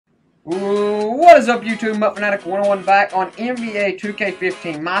What is up, YouTube? Fanatic 101 back on NBA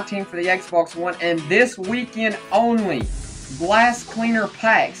 2K15, my team for the Xbox One, and this weekend only, Blast Cleaner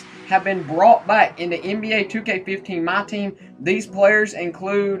packs have been brought back into NBA 2K15 My Team. These players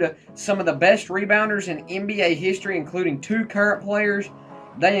include some of the best rebounders in NBA history, including 2 current players.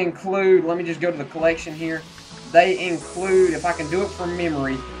 They include, let me just go to the collection here. They include, if I can do it from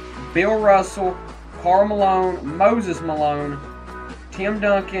memory, Bill Russell, Karl Malone, Moses Malone, Tim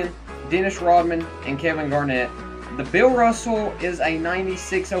Duncan, Dennis Rodman, and Kevin Garnett. The Bill Russell is a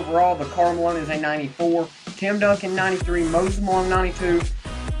 96 overall. The Karl Malone is a 94. Tim Duncan, 93. Moses Malone, 92.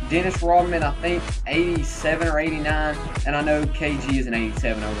 Dennis Rodman, I think, 87 or 89. And I know KG is an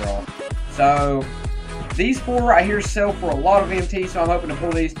 87 overall. So, these 4 right here sell for a lot of MT, so I'm hoping to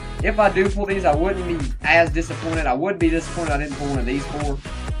pull these. If I do pull these, I wouldn't be as disappointed. I would be disappointed I didn't pull one of these 4.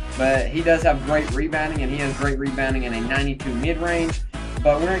 But he does have great rebounding, and he has great rebounding in a 92 mid-range.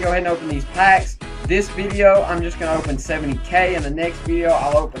 But we're going to go ahead and open these packs. This video, I'm just going to open 70K. In the next video,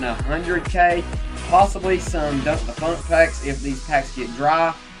 I'll open 100K. Possibly some Dunk the Funk packs if these packs get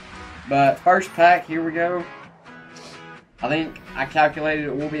dry. But first pack, here we go. I think I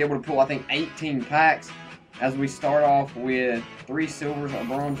calculated we'll be able to pull, I think, 18 packs. As we start off with 3 silvers, a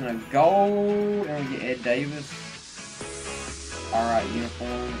bronze, and a gold. And we get Ed Davis. Alright,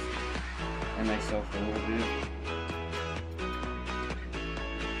 uniforms. And they sell for a little bit.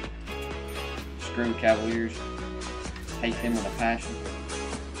 Screw Cavaliers. Hate them with a passion.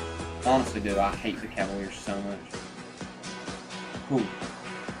 Honestly, dude, I hate the Cavaliers so much. Cool.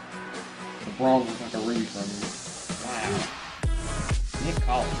 The bronze looks like a ruby from me. Wow. Nick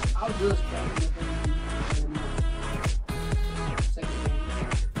Collins. I was just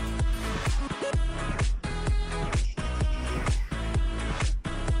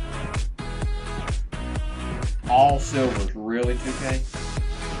All silvers, really, 2K?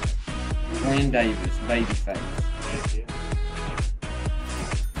 Glenn Davis, babyface.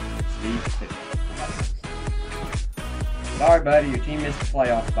 Steve Pitt. Sorry, buddy, your team missed the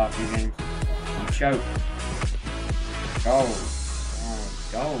playoffs by a few games. You choked. Gold.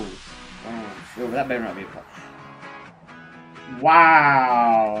 Gold. Silver. That better not be a play.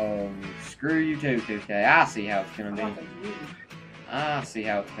 Wow. Screw you too, 2K. I see how it's going to be. I see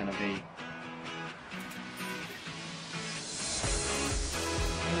how it's going to be.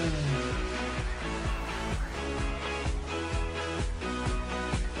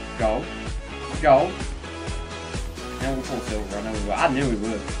 Gold. Gold. And we'll pull silver. I know we will. I knew we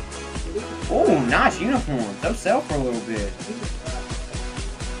would. Oh, nice uniforms. Those sell for a little bit.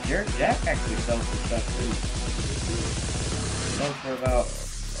 Jared Jack actually sells some stuff too. Sells for about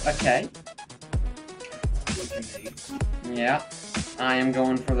okay. Yeah. I am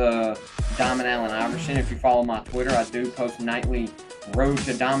going for the Diamond Allen Iverson. If you follow my Twitter, I do post nightly Road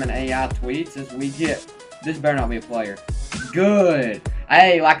to Diamond AI tweets as we get. This better not be a player. Good.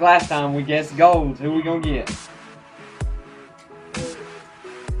 Hey, like last time, we guessed golds. Who we gonna get?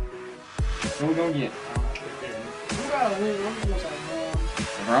 Who we gonna get?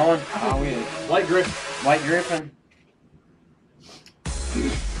 LeBron? I win. Blake Griffin. Blake Griffin.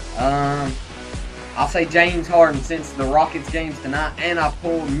 I'll say James Harden since the Rockets game's tonight, and I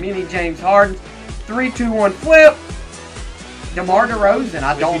pulled mini James Harden. 3, 2, 1, flip. DeMar DeRozan.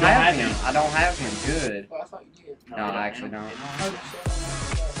 I don't have him. I don't have him. Good. Well, I thought you did. No, I actually don't.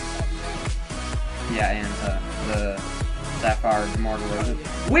 Yeah, and the Sapphire DeMar DeRozan,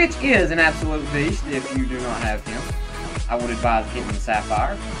 which is an absolute beast if you do not have him. I would advise getting the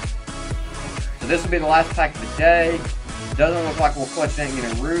Sapphire. So this will be the last pack of the day. Doesn't look like we'll clutch that and get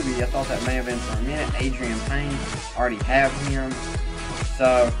a Ruby. I thought that may have been for a minute. Adrian Payne, already have him.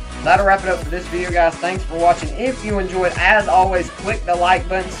 So that'll wrap it up for this video, guys. Thanks for watching. If you enjoyed, as always, click the like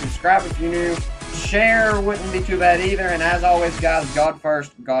button. Subscribe if you're new. Share wouldn't be too bad either. And as always, guys, God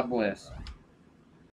first, God bless.